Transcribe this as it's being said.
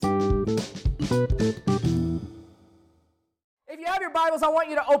If you have your Bibles, I want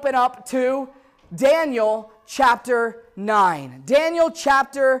you to open up to Daniel chapter 9. Daniel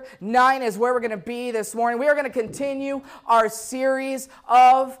chapter 9 is where we're going to be this morning. We are going to continue our series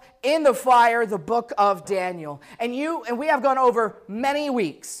of In the Fire, the book of Daniel. And we have gone over many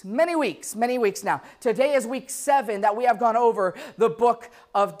weeks now. Today is week 7 that we have gone over the book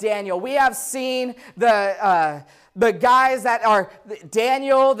of Daniel. We have seen the guys that are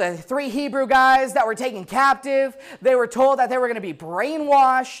Daniel, the 3 Hebrew guys that were taken captive. They were told that they were going to be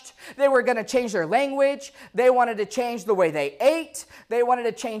brainwashed. They were going to change their language. They wanted to change the way they ate. They wanted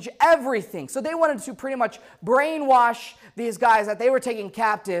to change everything. So they wanted to pretty much brainwash these guys that they were taking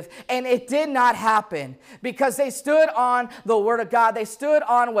captive. And it did not happen because they stood on the word of God. They stood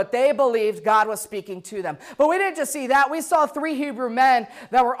on what they believed God was speaking to them. But we didn't just see that. We saw 3 Hebrew men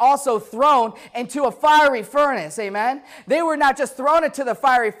that were also thrown into a fiery furnace. Amen. They were not just thrown into the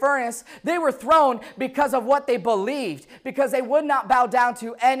fiery furnace. They were thrown because of what they believed, because they would not bow down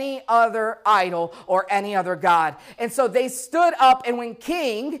to any other idol or any other god. And so they stood up, and when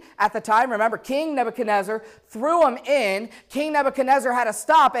King, at the time, remember, King Nebuchadnezzar threw them in, King Nebuchadnezzar had to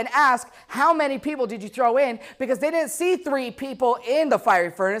stop and ask, how many people did you throw in? Because they didn't see 3 people in the fiery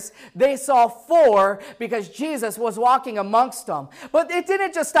furnace. They saw 4 because Jesus was walking amongst them. But it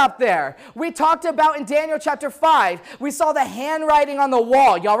didn't just stop there. We talked about in Daniel chapter 5, we saw the handwriting on the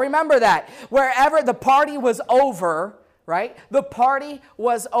wall. Y'all remember that? Wherever the party was over, right? The party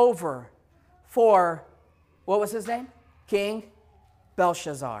was over for, what was his name? King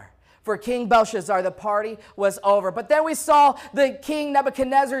Belshazzar. For King Belshazzar, the party was over. But then we saw the King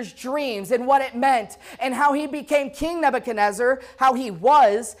Nebuchadnezzar's dreams and what it meant, and how he became King Nebuchadnezzar, how he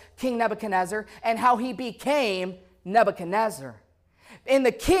was King Nebuchadnezzar, and how he became Nebuchadnezzar. And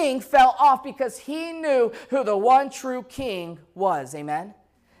the king fell off because he knew who the one true king was. Amen?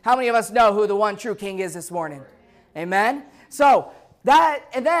 How many of us know who the one true king is this morning? Amen? So,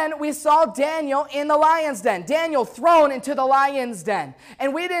 and then we saw Daniel in the lion's den. Daniel thrown into the lion's den.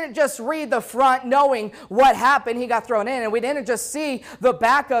 And we didn't just read the front knowing what happened. He got thrown in. And we didn't just see the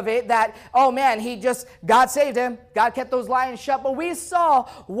back of it that, oh man, God saved him. God kept those lions shut. But we saw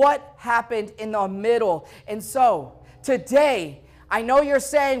what happened in the middle. And so, today, I know you're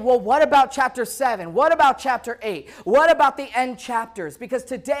saying, well, what about chapter 7? What about chapter 8? What about the end chapters? Because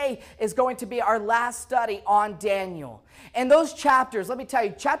today is going to be our last study on Daniel. And those chapters, let me tell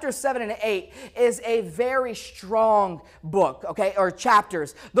you, chapter 7 and 8 is a very strong book, okay, or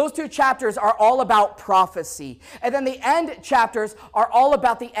chapters. Those 2 chapters are all about prophecy. And then the end chapters are all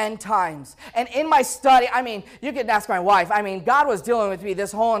about the end times. And in my study, you can ask my wife, God was dealing with me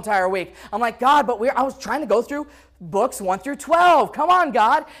this whole entire week. I'm like, God, but I was trying to go through books 1 through 12. Come on,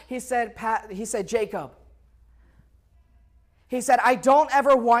 God. He said, Jacob. He said, I don't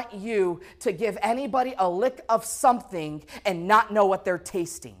ever want you to give anybody a lick of something and not know what they're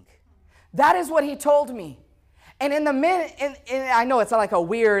tasting. That is what he told me. And in the minute, and I know it's like a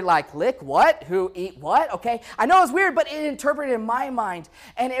weird, lick what? Who eat what? Okay. I know it's weird, but it interpreted in my mind.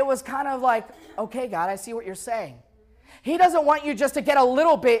 And it was kind of like, okay, God, I see what you're saying. He doesn't want you just to get a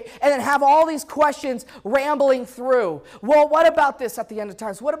little bit and then have all these questions rambling through. Well, what about this at the end of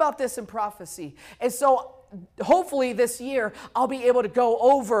times? What about this in prophecy? And so hopefully this year I'll be able to go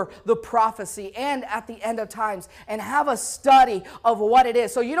over the prophecy and at the end of times and have a study of what it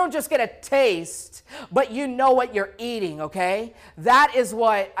is. So you don't just get a taste, but you know what you're eating, okay? That is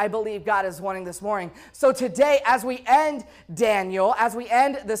what I believe God is wanting this morning. So today, as we end Daniel, as we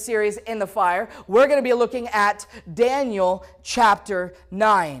end the series In the Fire, we're going to be looking at Daniel chapter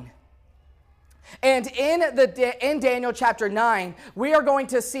 9. And in Daniel chapter 9, we are going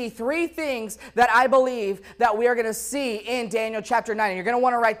to see 3 things that I believe that we are going to see in Daniel chapter 9. And you're going to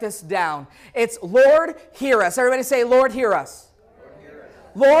want to write this down. It's Lord, hear us. Everybody say, Lord, hear us. Lord, hear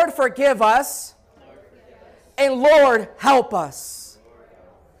us. Lord, forgive us. Lord, forgive us. And Lord, help us.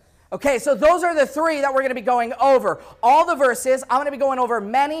 Okay, so those are the 3 that we're going to be going over. All the verses, I'm going to be going over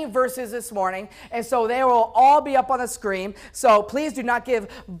many verses this morning, and so they will all be up on the screen. So please do not give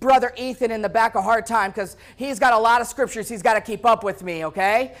Brother Ethan in the back a hard time because he's got a lot of scriptures he's got to keep up with me,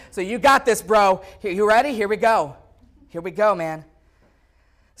 okay? So you got this, bro. You ready? Here we go. Here we go, man.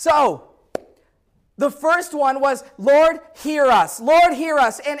 So, the first one was, Lord, hear us. Lord, hear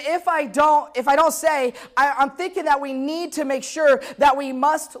us. And if I don't say, I'm thinking that we need to make sure that we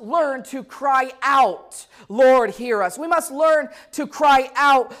must learn to cry out, Lord, hear us. We must learn to cry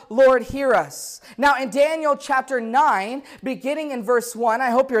out, Lord, hear us. Now, in Daniel chapter 9, beginning in verse 1, I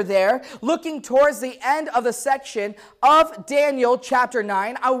hope you're there, looking towards the end of the section of Daniel chapter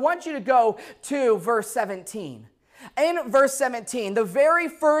 9, I want you to go to verse 17. In verse 17, the very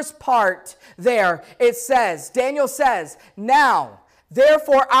first part there, it says, Daniel says, "Now,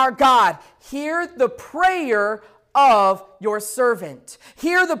 therefore, our God, hear the prayer of your servant."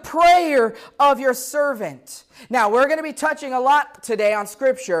 Hear the prayer of your servant. Now, we're going to be touching a lot today on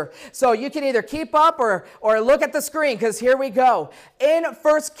Scripture, so you can either keep up or look at the screen, because here we go. In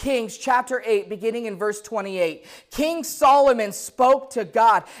 1 Kings chapter 8, beginning in verse 28, King Solomon spoke to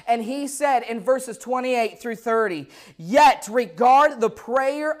God, and he said in verses 28 through 30, "Yet regard the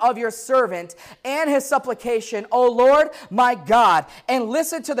prayer of your servant and his supplication, O Lord my God, and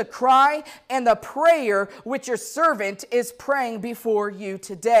listen to the cry and the prayer which your servant is praying before you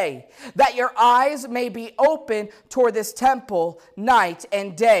today, that your eyes may be open toward this temple night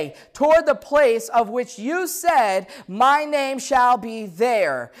and day, toward the place of which you said, my name shall be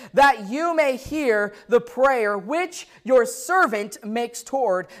there, that you may hear the prayer which your servant makes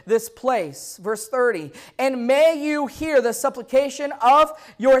toward this place." Verse 30, "And may you hear the supplication of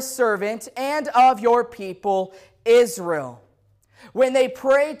your servant and of your people Israel. When they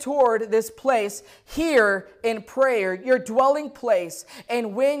pray toward this place, hear in prayer your dwelling place,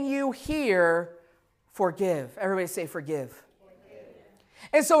 and when you hear, forgive." Everybody say forgive.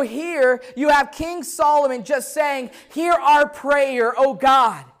 And so here you have King Solomon just saying, "Hear our prayer, O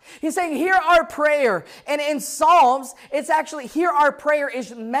God." He's saying, "Hear our prayer." And in Psalms, it's actually, "Hear our prayer"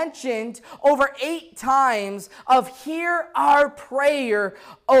 is mentioned over 8 times of "Hear our prayer,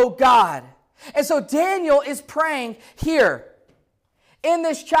 O God." And so Daniel is praying here. In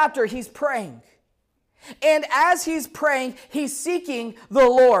this chapter, he's praying. And as he's praying, he's seeking the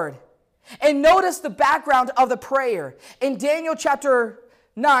Lord. And notice the background of the prayer. In Daniel chapter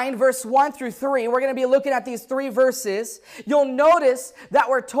 9, verse 1 through 3, we're going to be looking at these 3 verses. You'll notice that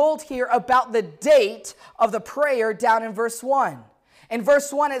we're told here about the date of the prayer down in verse 1. In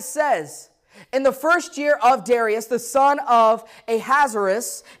verse 1 it says, "In the first year of Darius, the son of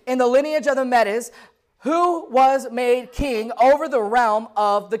Ahasuerus, in the lineage of the Medes, who was made king over the realm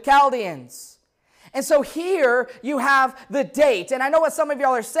of the Chaldeans." And so here you have the date. And I know what some of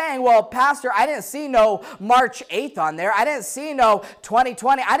y'all are saying, "Well, Pastor, I didn't see no March 8th on there. I didn't see no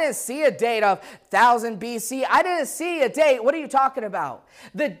 2020. I didn't see a date of 1000 BC. I didn't see a date." What are you talking about?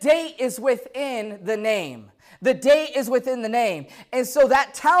 The date is within the name. The date is within the name. And so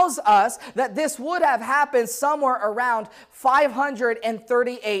that tells us that this would have happened somewhere around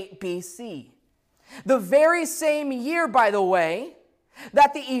 538 BC. The very same year, by the way,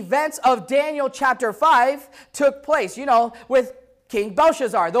 that the events of Daniel chapter 5 took place, with King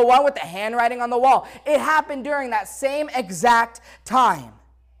Belshazzar, the one with the handwriting on the wall. It happened during that same exact time.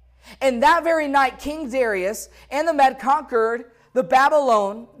 And that very night, King Darius and the Med conquered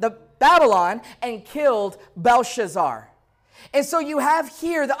Babylon and killed Belshazzar. And so you have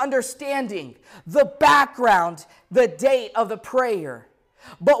here the understanding, the background, the date of the prayer.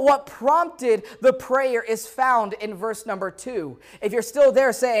 But what prompted the prayer is found in verse number 2. If you're still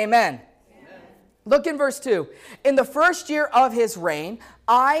there, say amen. Amen. Look in verse 2. "In the first year of his reign,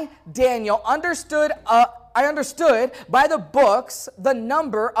 I, Daniel, understood by the books the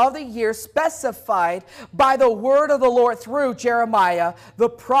number of the years specified by the word of the Lord through Jeremiah the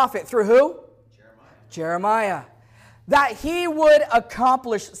prophet." Through who? Jeremiah. "That he would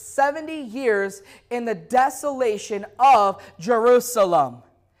accomplish 70 years in the desolation of Jerusalem."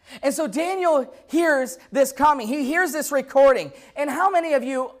 And so Daniel hears this coming. He hears this recording. And how many of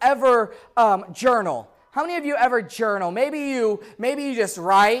you ever journal? How many of you ever journal? Maybe you just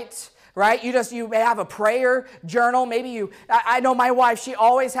write, right? You may have a prayer journal. I know my wife, she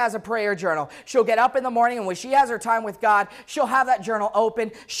always has a prayer journal. She'll get up in the morning, and when she has her time with God, she'll have that journal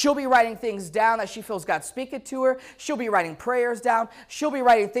open. She'll be writing things down that she feels God speaking to her. She'll be writing prayers down. She'll be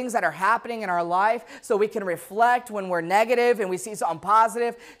writing things that are happening in our life so we can reflect when we're negative and we see something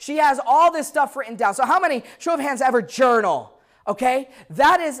positive. She has all this stuff written down. So how many, show of hands, ever journal? Okay?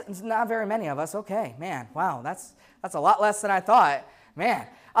 That is not very many of us. Okay, man, wow, that's a lot less than I thought. Man,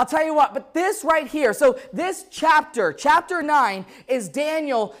 I'll tell you what, but this right here, so this chapter 9, is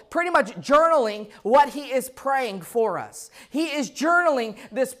Daniel pretty much journaling what he is praying for us. He is journaling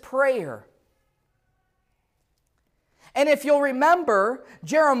this prayer. And if you'll remember,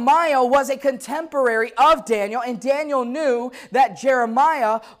 Jeremiah was a contemporary of Daniel, and Daniel knew that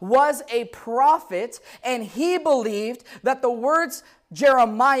Jeremiah was a prophet, and he believed that the words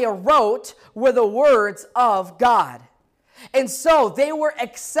Jeremiah wrote were the words of God. And so they were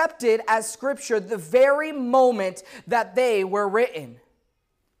accepted as scripture the very moment that they were written.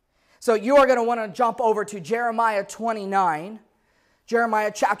 So you are going to want to jump over to Jeremiah 29,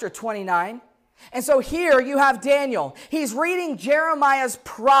 Jeremiah chapter 29. And so here you have Daniel. He's reading Jeremiah's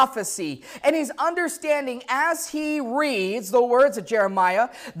prophecy, and he's understanding as he reads the words of Jeremiah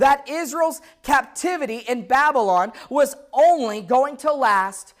that Israel's captivity in Babylon was only going to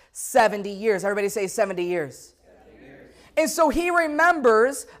last 70 years. Everybody say 70 years. 70 years. And so he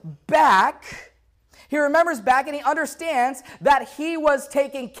remembers back and he understands that he was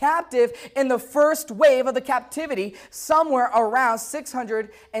taken captive in the first wave of the captivity somewhere around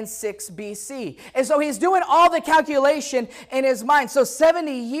 606 BC. And so he's doing all the calculation in his mind. So 70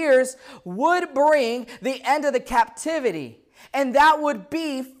 years would bring the end of the captivity. And that would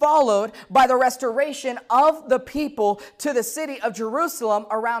be followed by the restoration of the people to the city of Jerusalem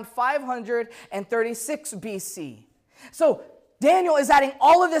around 536 BC. So Daniel is adding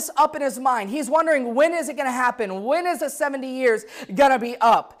all of this up in his mind. He's wondering, when is it going to happen? When is the 70 years going to be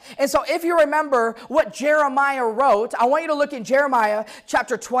up? And so if you remember what Jeremiah wrote, I want you to look in Jeremiah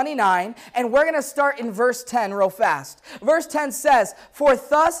chapter 29, and we're going to start in verse 10 real fast. Verse 10 says, "For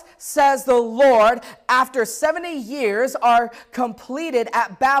thus says the Lord, after 70 years are completed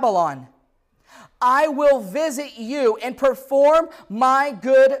at Babylon, I will visit you and perform my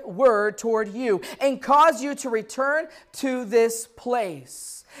good word toward you and cause you to return to this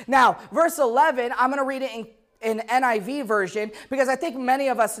place." Now, verse 11, I'm going to read it in NIV version because I think many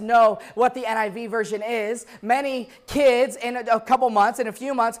of us know what the NIV version is. Many kids in a couple months, in a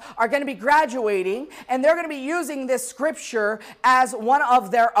few months, are going to be graduating, and they're going to be using this scripture as one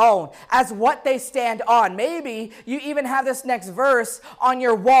of their own, as what they stand on. Maybe you even have this next verse on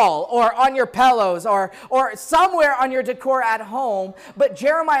your wall or on your pillows or somewhere on your decor at home, but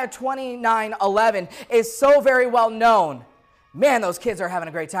Jeremiah 29:11 is so very well known. Man, those kids are having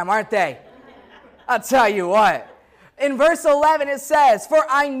a great time, aren't they? I'll tell you what. In verse 11 it says, "For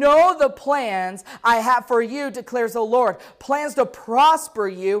I know the plans I have for you, declares the Lord. Plans to prosper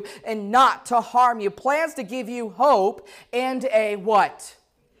you and not to harm you. Plans to give you hope and a" what?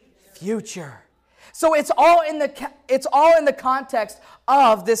 Future. So it's all in the context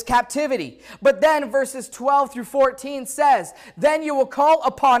of this captivity. But then verses 12 through 14 says, "Then you will call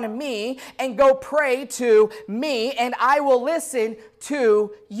upon me and go pray to me, and I will listen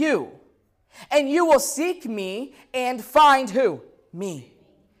to you. And you will seek me and find" who? Me.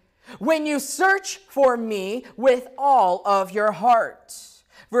 "When you search for me with all of your heart."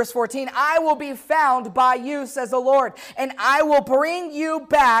 Verse 14, "I will be found by you, says the Lord, and I will bring you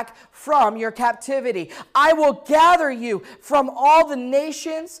back from your captivity. I will gather you from all the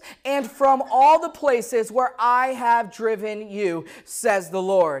nations and from all the places where I have driven you, says the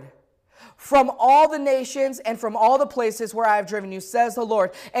Lord. From all the nations and from all the places where I have driven you, says the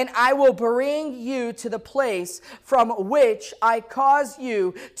Lord, and I will bring you to the place from which I caused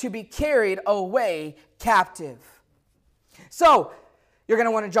you to be carried away captive." So, you're going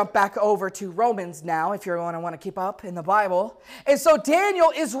to want to jump back over to Romans now if you're going to want to keep up in the Bible. And so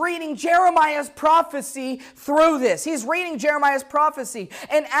Daniel is reading Jeremiah's prophecy through this. He's reading Jeremiah's prophecy.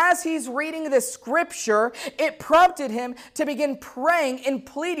 And as he's reading this scripture, it prompted him to begin praying and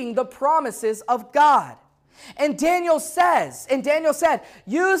pleading the promises of God. And Daniel said,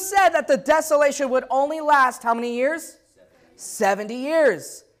 "You said that the desolation would only last how many years? 70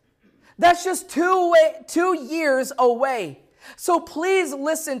 years. That's just 2 years away. So please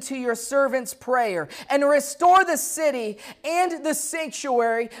listen to your servant's prayer and restore the city and the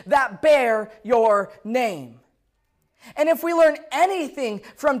sanctuary that bear your name." And if we learn anything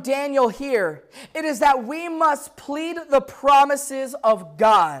from Daniel here, it is that we must plead the promises of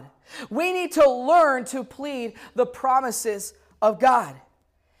God. We need to learn to plead the promises of God.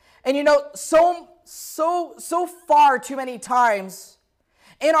 And you know, so far too many times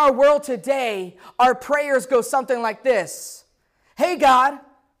in our world today, our prayers go something like this. "Hey God,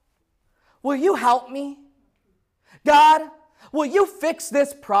 will you help me? God, will you fix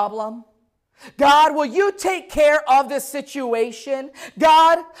this problem? God, will you take care of this situation?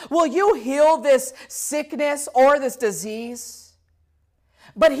 God, will you heal this sickness or this disease?"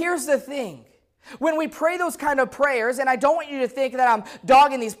 But here's the thing. When we pray those kind of prayers, and I don't want you to think that I'm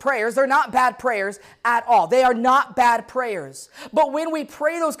dogging these prayers, they're not bad prayers at all. They are not bad prayers. But when we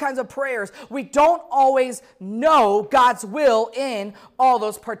pray those kinds of prayers, we don't always know God's will in all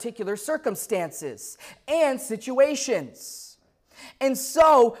those particular circumstances and situations. And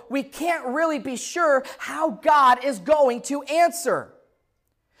so we can't really be sure how God is going to answer.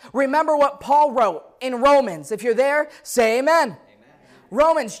 Remember what Paul wrote in Romans. If you're there, say amen.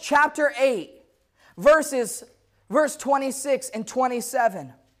 Romans chapter 8. Verse 26 and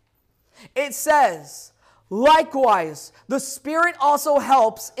 27. It says, Likewise, the Spirit also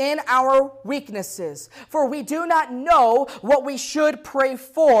helps in our weaknesses, for we do not know what we should pray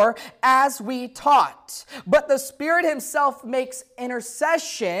for as we taught. But the Spirit himself makes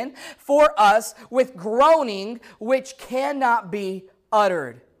intercession for us with groaning which cannot be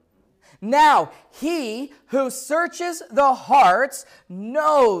uttered. Now, he who searches the hearts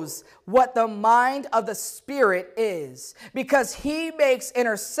knows what the mind of the Spirit is, because he makes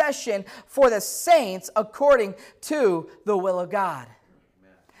intercession for the saints according to the will of God.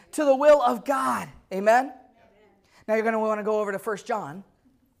 Amen. To the will of God. Amen? Amen. Now you're going to want to go over to 1 John.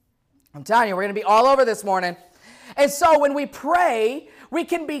 I'm telling you, we're going to be all over this morning. And so when we pray, we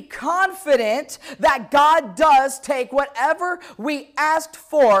can be confident that God does take whatever we asked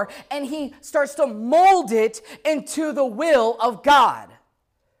for and he starts to mold it into the will of God.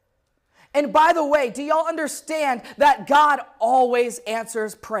 And by the way, do y'all understand that God always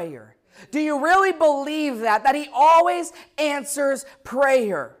answers prayer? Do you really believe that he always answers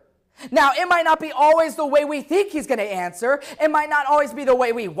prayer? Now, it might not be always the way we think he's going to answer. It might not always be the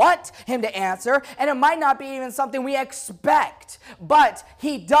way we want him to answer. And it might not be even something we expect. But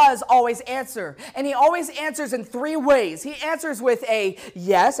he does always answer. And he always answers in three ways. He answers with a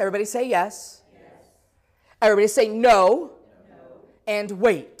yes. Everybody say yes. Yes. Everybody say no. No. And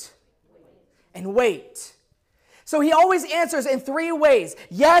wait. And wait. So he always answers in three ways.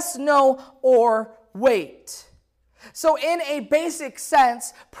 Yes, no, or wait. So in a basic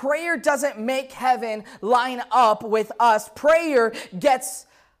sense, prayer doesn't make heaven line up with us. Prayer gets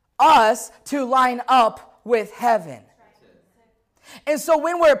us to line up with heaven. And so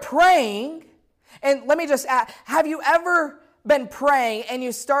when we're praying, and let me just ask, have you ever been praying and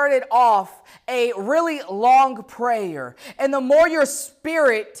you started off a really long prayer, and the more your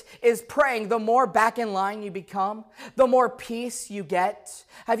spirit is praying, the more back in line you become, the more peace you get?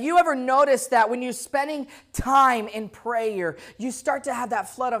 Have you ever noticed that when you're spending time in prayer, you start to have that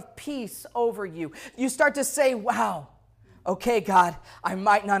flood of peace over you? You start to say, wow, okay, God, I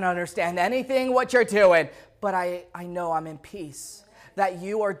might not understand anything what you're doing, but I know I'm in peace, that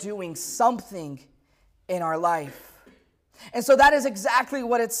you are doing something in our life. And so that is exactly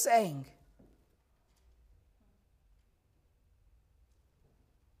what it's saying.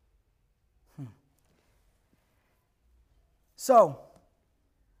 So,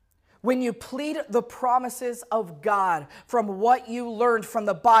 when you plead the promises of God from what you learned from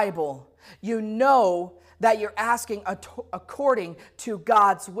the Bible, you know that you're asking according to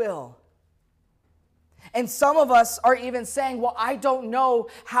God's will. And some of us are even saying, well, I don't know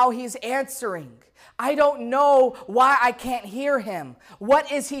how he's answering. I don't know why I can't hear him.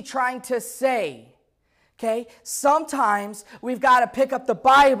 What is he trying to say? Okay? Sometimes we've got to pick up the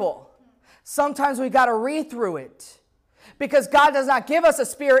Bible. Sometimes we've got to read through it. Because God does not give us a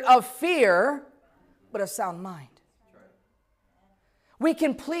spirit of fear, but a sound mind. We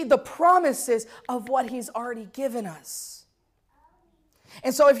can plead the promises of what he's already given us.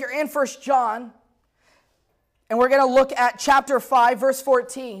 And so if you're in 1 John, and we're going to look at chapter 5, verse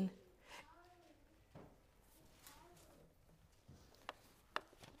 14.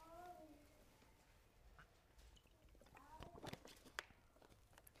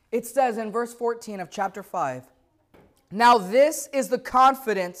 It says in verse 14 of chapter 5, now this is the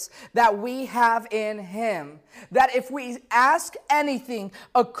confidence that we have in him, that if we ask anything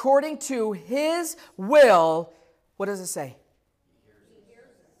according to his will, what does it say?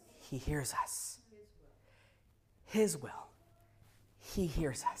 He hears us. His will. He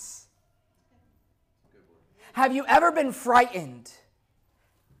hears us. Have you ever been frightened?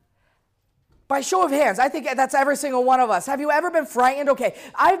 By show of hands, I think that's every single one of us. Have you ever been frightened? Okay,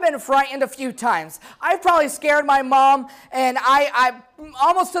 I've been frightened a few times. I've probably scared my mom, and I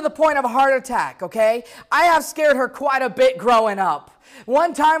almost to the point of a heart attack, okay? I have scared her quite a bit growing up.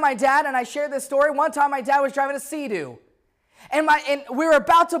 One time my dad, and I shared this story, one time my dad was driving a Sea-Doo. And we were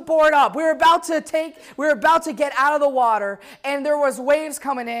about to board up. We were about to get out of the water, and there was waves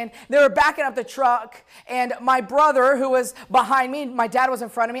coming in. They were backing up the truck, and my brother, who was behind me, my dad was in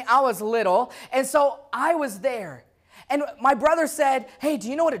front of me. I was little, and so I was there. And my brother said, hey, do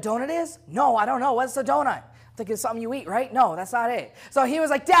you know what a donut is? No, I don't know. What's a donut? I think it's something you eat, right? No, that's not it. So he was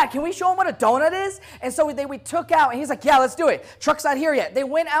like, Dad, can we show him what a donut is? And so we took out, and he's like, yeah, let's do it. Truck's not here yet. They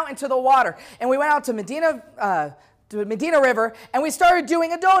went out into the water, and we went out to Medina River, and we started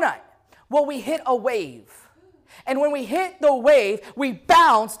doing a donut. Well, we hit a wave. And when we hit the wave, we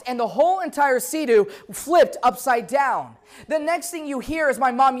bounced, and the whole entire Sea-Doo flipped upside down. The next thing you hear is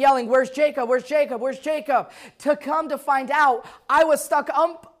my mom yelling, where's Jacob? Where's Jacob? Where's Jacob? To come to find out, I was stuck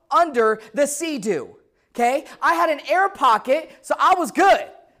under the Sea-Doo. Okay? I had an air pocket, so I was good.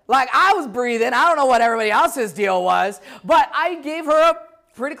 Like, I was breathing. I don't know what everybody else's deal was, but I gave her a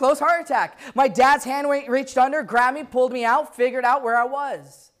pretty close heart attack. My dad's hand reached under, grabbed me, pulled me out, figured out where I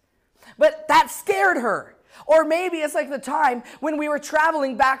was. But that scared her. Or maybe it's like the time when we were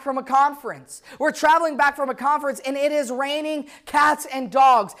traveling back from a conference. We're traveling back from a conference and it is raining cats and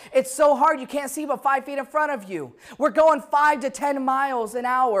dogs. It's so hard you can't see but 5 feet in front of you. We're going 5 to 10 miles an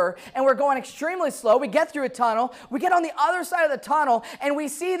hour and we're going extremely slow. We get through a tunnel. We get on the other side of the tunnel and we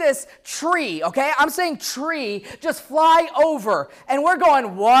see this tree, okay? I'm saying tree, just fly over. And we're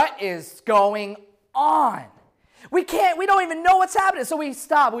going, what is going on? We don't even know what's happening. So we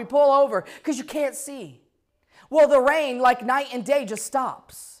stop, we pull over because you can't see. Well, the rain, like night and day, just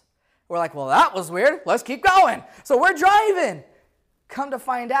stops. We're like, well, that was weird. Let's keep going. So we're driving. Come to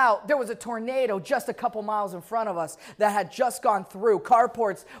find out, there was a tornado just a couple miles in front of us that had just gone through.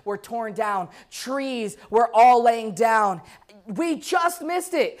 Carports were torn down. Trees were all laying down. We just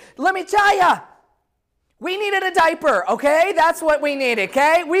missed it. Let me tell you, we needed a diaper, okay? That's what we needed,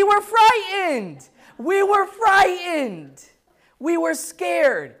 okay? We were frightened. We were frightened. We were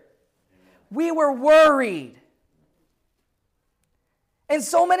scared. We were worried. And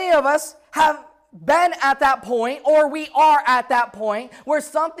so many of us have been at that point, or we are at that point, where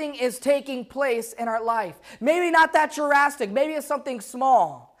something is taking place in our life. Maybe not that drastic. Maybe it's something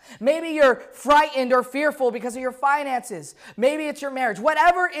small. Maybe you're frightened or fearful because of your finances. Maybe it's your marriage.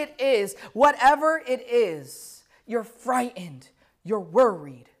 Whatever it is, you're frightened. You're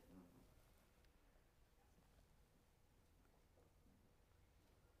worried.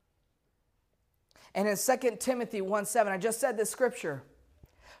 And in 2 Timothy 1:7, I just said this scripture.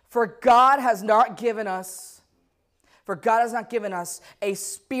 For God has not given us a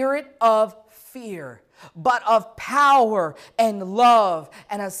spirit of fear, but of power and love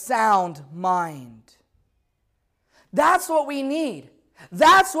and a sound mind. That's what we need.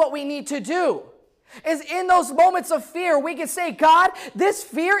 That's what we need to do. Is in those moments of fear, we can say, God, this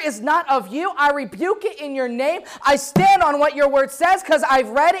fear is not of you. I rebuke it in your name. I stand on what your word says because I've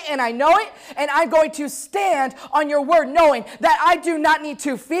read it and I know it. And I'm going to stand on your word knowing that I do not need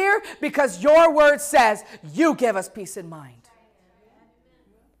to fear because your word says you give us peace in mind.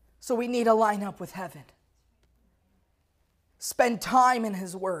 So we need to line up with heaven. Spend time in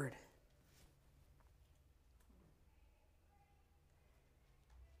his word.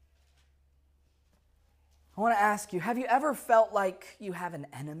 I want to ask you, have you ever felt like you have an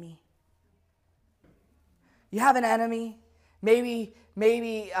enemy? You have an enemy? Maybe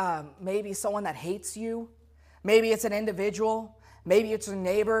someone that hates you. Maybe it's an individual. Maybe it's a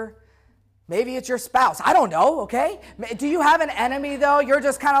neighbor. Maybe it's your spouse. I don't know, okay? Do you have an enemy, though? You're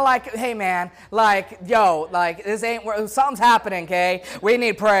just kind of like, hey, man, this ain't, something's happening, okay? We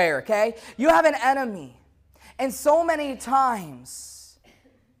need prayer, okay? You have an enemy. And so many times,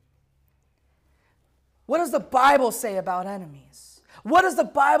 what does the Bible say about enemies? What does the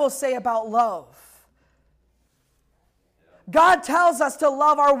Bible say about love? God tells us to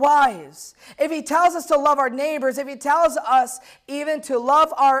love our wives. If he tells us to love our neighbors, if he tells us even to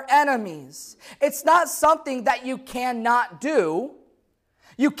love our enemies, it's not something that you cannot do.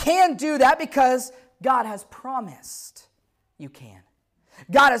 You can do that because God has promised you can.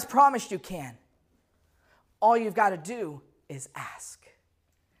 God has promised you can. All you've got to do is ask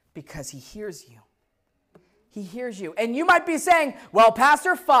because he hears you. He hears you. And you might be saying, well,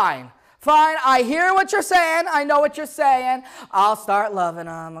 Pastor, fine. I hear what you're saying. I know what you're saying. I'll start loving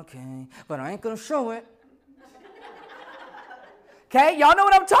them, okay. But I ain't going to show it. Okay? Y'all know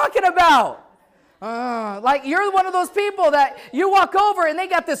what I'm talking about. Like you're one of those people that you walk over and they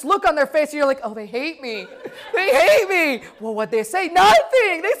got this look on their face and you're like, oh, they hate me. They hate me. Well, what'd they say?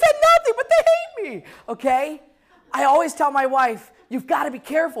 Nothing. They said nothing, but they hate me. Okay? I always tell my wife, you've got to be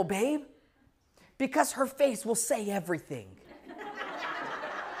careful, babe. Because her face will say everything.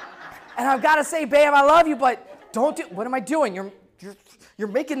 And I've got to say, babe, I love you, but what am I doing? You're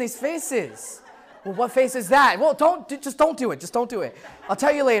making these faces. Well, what face is that? Well, just don't do it. Just don't do it. I'll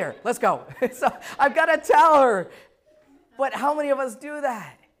tell you later. Let's go. So I've got to tell her. But how many of us do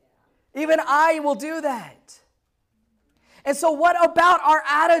that? Even I will do that. And so what about our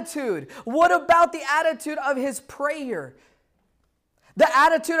attitude? What about the attitude of his prayer? The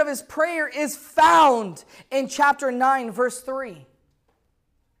attitude of his prayer is found in chapter 9, verse 3.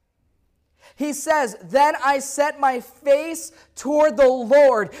 He says, then I set my face toward the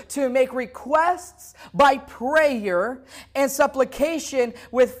Lord to make requests by prayer and supplication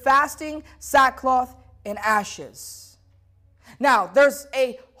with fasting, sackcloth, and ashes. Now, there's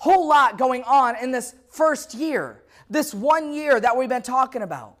a whole lot going on in this first year, this 1 year that we've been talking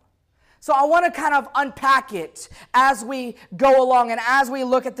about. So I want to kind of unpack it as we go along and as we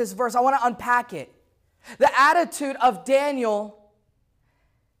look at this verse. I want to unpack it. The attitude of Daniel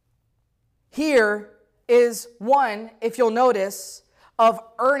here is one, if you'll notice, of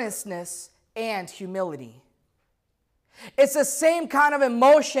earnestness and humility. It's the same kind of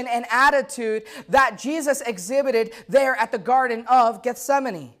emotion and attitude that Jesus exhibited there at the Garden of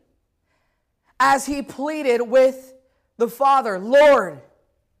Gethsemane, as he pleaded with the Father, Lord,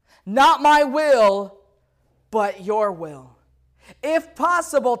 not my will, but your will. If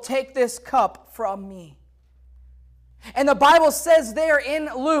possible, take this cup from me. And the Bible says there in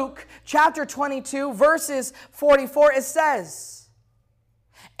Luke chapter 22, verses 44, it says,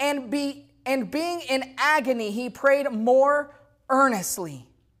 And being in agony, he prayed more earnestly.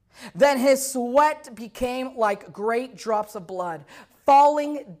 Then his sweat became like great drops of blood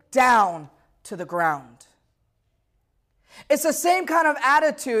falling down to the ground. It's the same kind of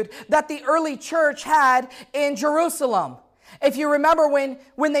attitude that the early church had in Jerusalem. If you remember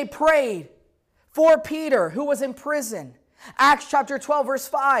when they prayed for Peter, who was in prison. Acts chapter 12, verse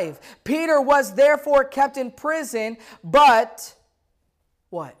 5. Peter was therefore kept in prison, but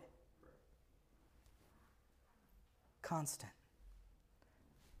what? Constant.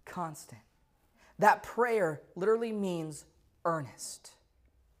 Constant. That prayer literally means earnest.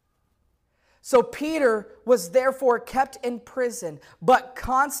 So Peter was therefore kept in prison, but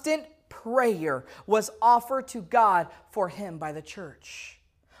constant prayer was offered to God for him by the church.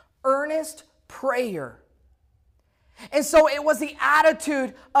 Earnest prayer. And so it was the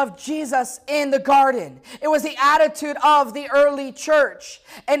attitude of Jesus in the garden. It was the attitude of the early church.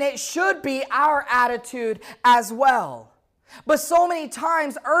 And it should be our attitude as well. But so many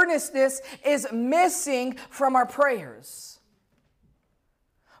times earnestness is missing from our prayers.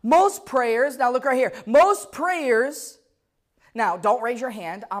 Most prayers, now look right here. Most prayers, now don't raise your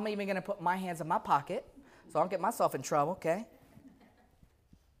hand. I'm even going to put my hands in my pocket so I don't get myself in trouble, okay?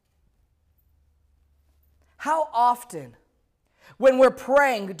 How often, when we're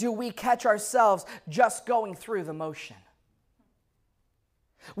praying, do we catch ourselves just going through the motion?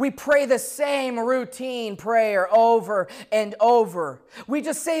 We pray the same routine prayer over and over. We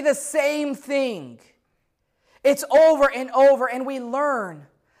just say the same thing. It's over and over, and we learn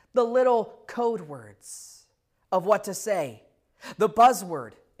the little code words of what to say, the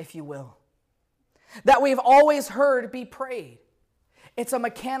buzzword, if you will, that we've always heard be prayed. It's a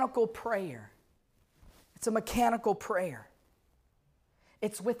mechanical prayer. It's a mechanical prayer.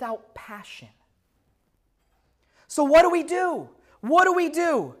 It's without passion. So what do we do? What do we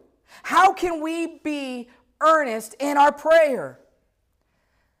do? How can we be earnest in our prayer?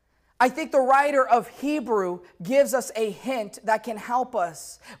 I think the writer of Hebrew gives us a hint that can help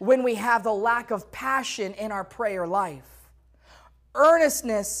us when we have the lack of passion in our prayer life.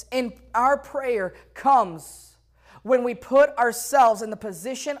 Earnestness in our prayer comes when we put ourselves in the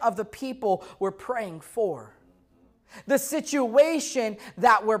position of the people we're praying for, the situation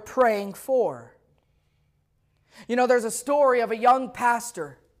that we're praying for. You know, there's a story of a young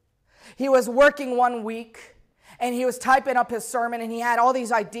pastor. He was working one week, and he was typing up his sermon, and he had all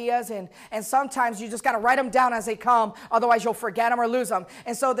these ideas, and sometimes you just got to write them down as they come, otherwise you'll forget them or lose them.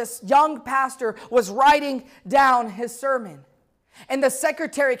 And so this young pastor was writing down his sermon. And the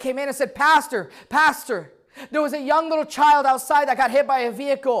secretary came in and said, Pastor, there was a young little child outside that got hit by a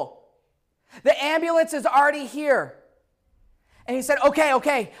vehicle. The ambulance is already here. And he said,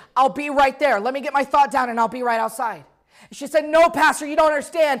 okay, I'll be right there. Let me get my thought down and I'll be right outside. And she said, no, Pastor, you don't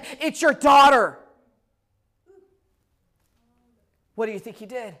understand. It's your daughter. What do you think he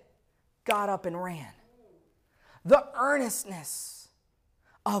did? Got up and ran. The earnestness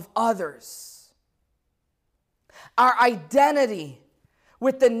of others. Our identity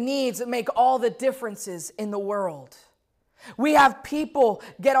with the needs that make all the differences in the world. We have people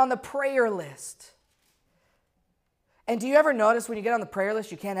get on the prayer list. And do you ever notice when you get on the prayer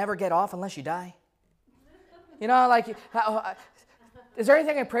list, you can't ever get off unless you die? You know, like, is there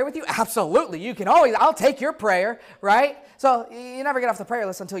anything I can pray with you? Absolutely. You can always, I'll take your prayer, right? So you never get off the prayer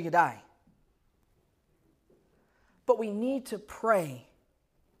list until you die. But we need to pray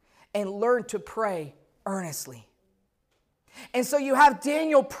and learn to pray earnestly. And so you have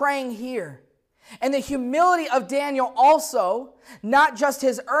Daniel praying here. And the humility of Daniel also, not just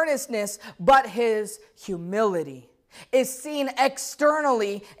his earnestness, but his humility, is seen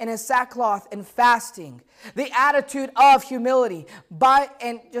externally in his sackcloth and fasting. The attitude of humility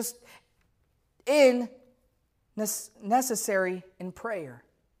necessary in prayer.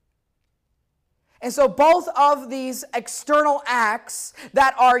 And so both of these external acts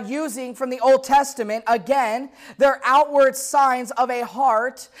that are using from the Old Testament, again, they're outward signs of a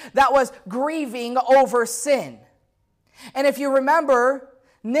heart that was grieving over sin. And if you remember,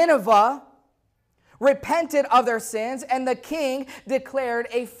 Nineveh repented of their sins, and the king declared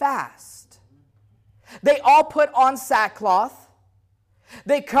a fast. They all put on sackcloth.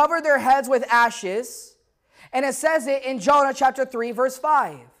 They covered their heads with ashes. And it says it in Jonah chapter 3, verse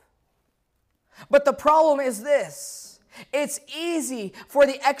 5. But the problem is this. It's easy for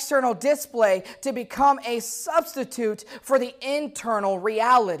the external display to become a substitute for the internal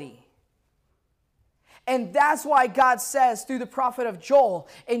reality. And that's why God says through the prophet of Joel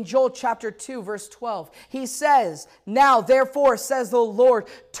in Joel chapter 2 verse 12, he says, "Now therefore says the Lord,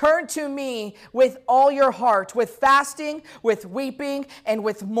 turn to me with all your heart, with fasting, with weeping, and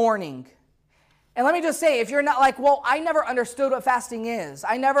with mourning." And let me just say, if you're not like, well, I never understood what fasting is.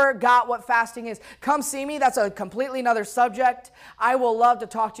 I never got what fasting is. Come see me. That's a completely another subject. I will love to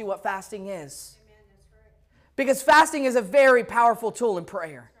talk to you what fasting is. Because fasting is a very powerful tool in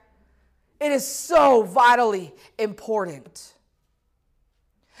prayer. It is so vitally important.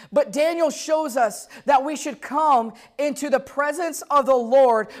 But Daniel shows us that we should come into the presence of the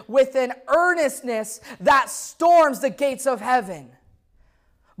Lord with an earnestness that storms the gates of heaven,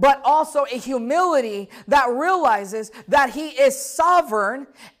 but also a humility that realizes that He is sovereign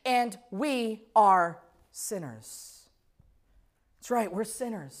and we are sinners. That's right, we're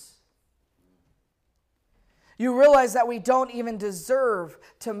sinners. You realize that we don't even deserve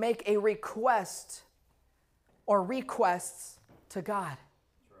to make a request or requests to God.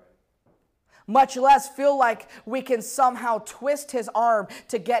 Much less feel like we can somehow twist His arm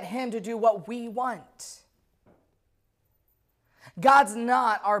to get Him to do what we want. God's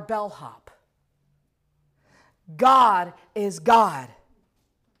not our bellhop. God is God.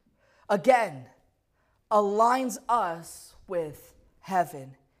 Again, aligns us with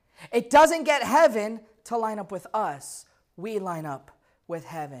heaven. It doesn't get heaven to line up with us. We line up with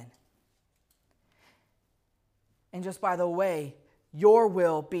heaven. And just by the way, your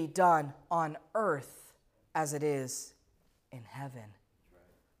will be done on earth as it is in heaven.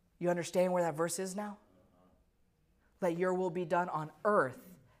 You understand where that verse is now? Let your will be done on earth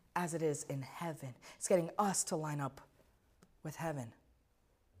as it is in heaven. It's getting us to line up with heaven.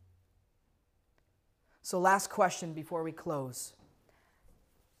 So last question before we close.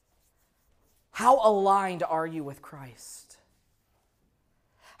 How aligned are you with Christ?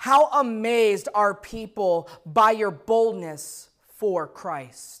 How amazed are people by your boldness for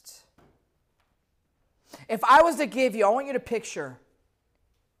Christ? If I was to give you, I want you to picture,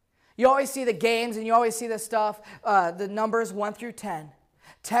 you always see the games and you always see the stuff, the numbers 1 through 10.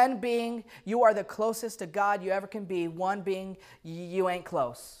 10 being you are the closest to God you ever can be. 1 being you ain't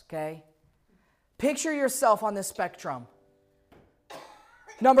close, okay? Picture yourself on this spectrum.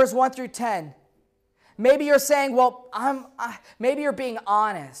 Numbers 1 through 10. Maybe you're saying, well, maybe you're being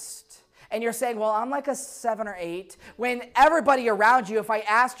honest. And you're saying, well, I'm like a 7 or 8. When everybody around you, if I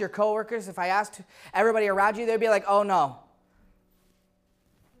asked your coworkers, if I asked everybody around you, they'd be like, oh no.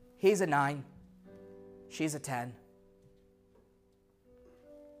 He's a 9. She's a 10.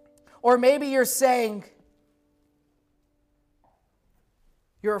 Or maybe you're saying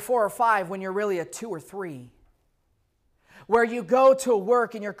you're a 4 or 5 when you're really a 2 or 3. Where you go to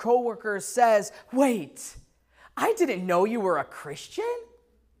work and your coworker says, wait, I didn't know you were a Christian?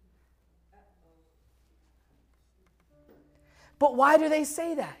 But why do they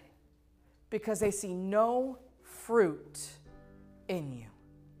say that? Because they see no fruit in you.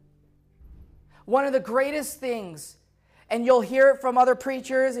 One of the greatest things, and you'll hear it from other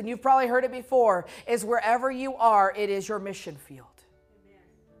preachers, and you've probably heard it before, is wherever you are, it is your mission field.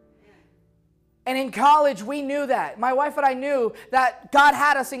 And in college, we knew that. My wife and I knew that God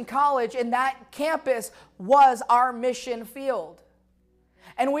had us in college, and that campus was our mission field.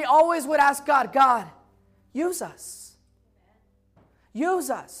 And we always would ask God, God, use us.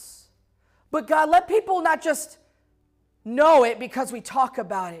 Use us. But God, let people not just know it because we talk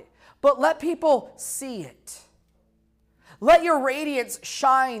about it, but let people see it. Let your radiance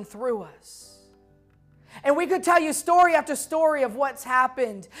shine through us. And we could tell you story after story of what's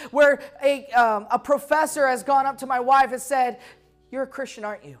happened, where a professor has gone up to my wife and said, you're a Christian,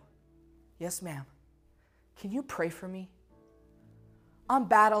 aren't you? Yes, ma'am. Can you pray for me? I'm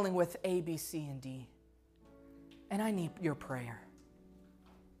battling with A, B, C, and D, and I need your prayer.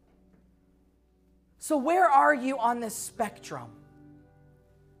 So where are you on this spectrum?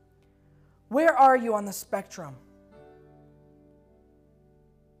 Where are you on the spectrum?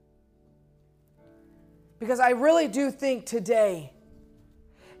 Because I really do think today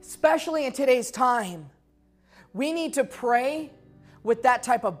especially in today's time, we need to pray with that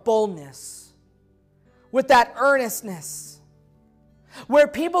type of boldness, with that earnestness, where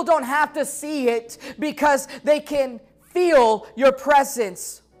people don't have to see it because they can feel your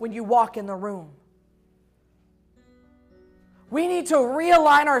presence when you walk in the room. We need to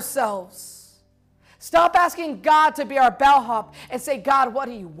realign ourselves. Stop asking God to be our bellhop and say, God, what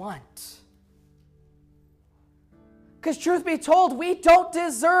do you want? Because truth be told, we don't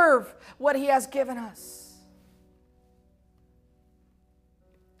deserve what He has given us.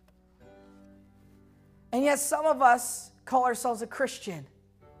 And yet some of us call ourselves a Christian,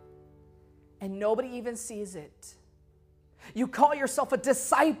 and nobody even sees it. You call yourself a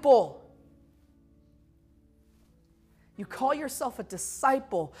disciple. You call yourself a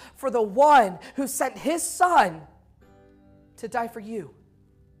disciple for the one who sent His Son to die for you.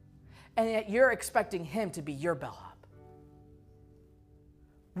 And yet you're expecting Him to be your bellhop.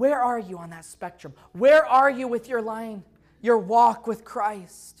 Where are you on that spectrum? Where are you with your line, your walk with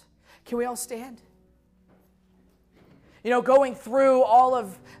Christ? Can we all stand? You know, going through all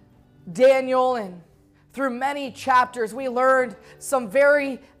of Daniel and through many chapters, we learned some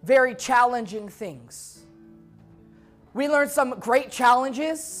very, very challenging things. We learned some great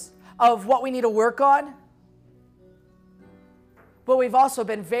challenges of what we need to work on. But we've also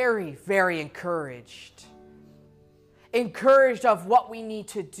been very, very encouraged. Encouraged of what we need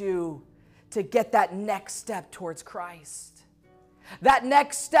to do to get that next step towards Christ. That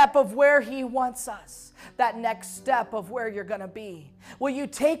next step of where He wants us. That next step of where you're going to be. Will you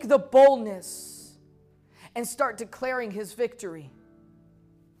take the boldness and start declaring His victory?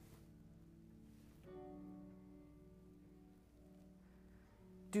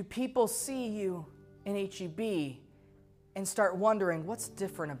 Do people see you in HEB and start wondering what's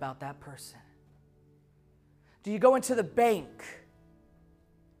different about that person? Do you go into the bank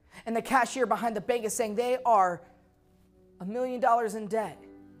and the cashier behind the bank is saying they are $1 million in debt,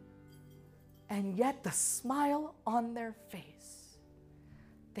 and yet the smile on their face,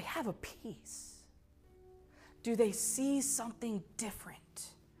 they have a peace? Do they see something different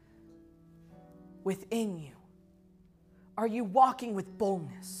within you? Are you walking with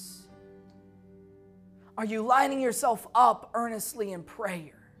boldness? Are you lining yourself up earnestly in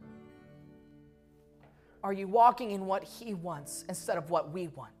prayer? Are you walking in what He wants instead of what we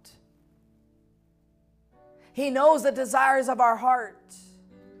want? He knows the desires of our heart.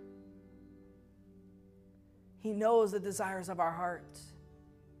 He knows the desires of our heart.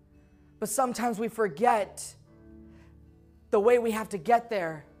 But sometimes we forget the way we have to get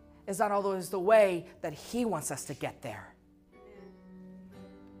there is not always the way that He wants us to get there.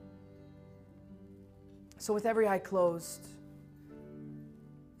 So with every eye closed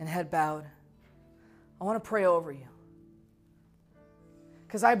and head bowed, I want to pray over you.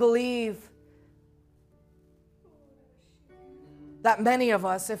 Because I believe that many of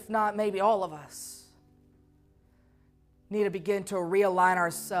us, if not maybe all of us, need to begin to realign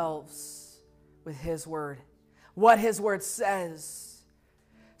ourselves with His Word. What His Word says.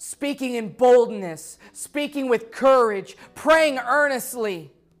 Speaking in boldness, speaking with courage, praying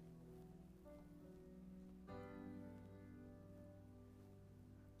earnestly.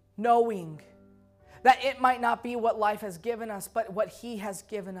 Knowing that it might not be what life has given us, but what He has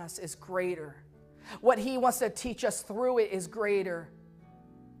given us is greater. What He wants to teach us through it is greater.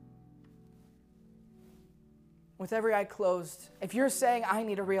 With every eye closed, if you're saying, I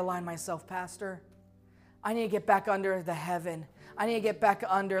need to realign myself, Pastor, I need to get back under the heaven. I need to get back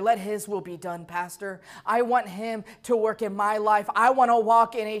under. Let His will be done, Pastor. I want Him to work in my life. I want to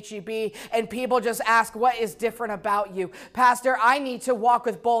walk in HEB and people just ask, what is different about you? Pastor, I need to walk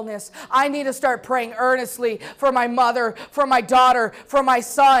with boldness. I need to start praying earnestly for my mother, for my daughter, for my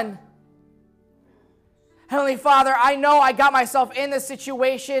son. Heavenly Father, I know I got myself in this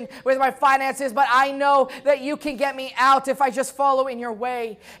situation with my finances, but I know that You can get me out if I just follow in Your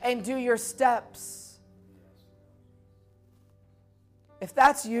way and do Your steps. If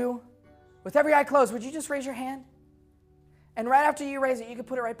that's you, with every eye closed, would you just raise your hand? And right after you raise it, you can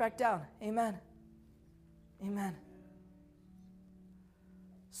put it right back down. Amen. Amen.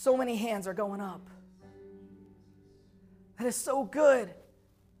 So many hands are going up. That is so good.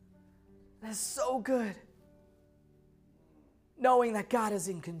 That is so good. Knowing that God is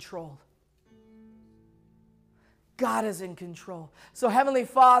in control. God is in control. So Heavenly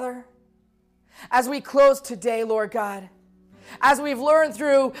Father, as we close today, Lord God, As we've learned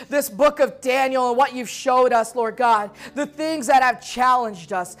through this book of Daniel and what you've showed us, Lord God, the things that have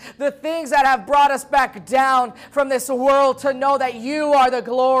challenged us, the things that have brought us back down from this world to know that you are the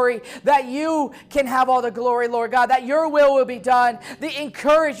glory, that you can have all the glory, Lord God, that your will be done, the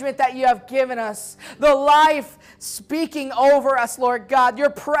encouragement that you have given us, the life speaking over us, Lord God, your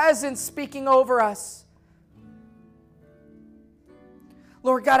presence speaking over us.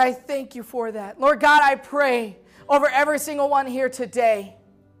 Lord God, I thank you for that. Lord God, I pray over every single one here today,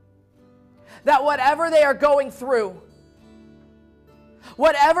 that whatever they are going through,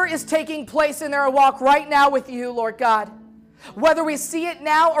 whatever is taking place in their walk right now with you, Lord God, whether we see it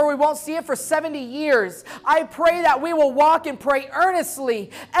now or we won't see it for 70 years, I pray that we will walk and pray earnestly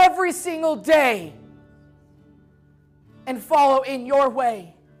every single day and follow in your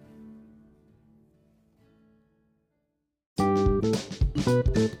way.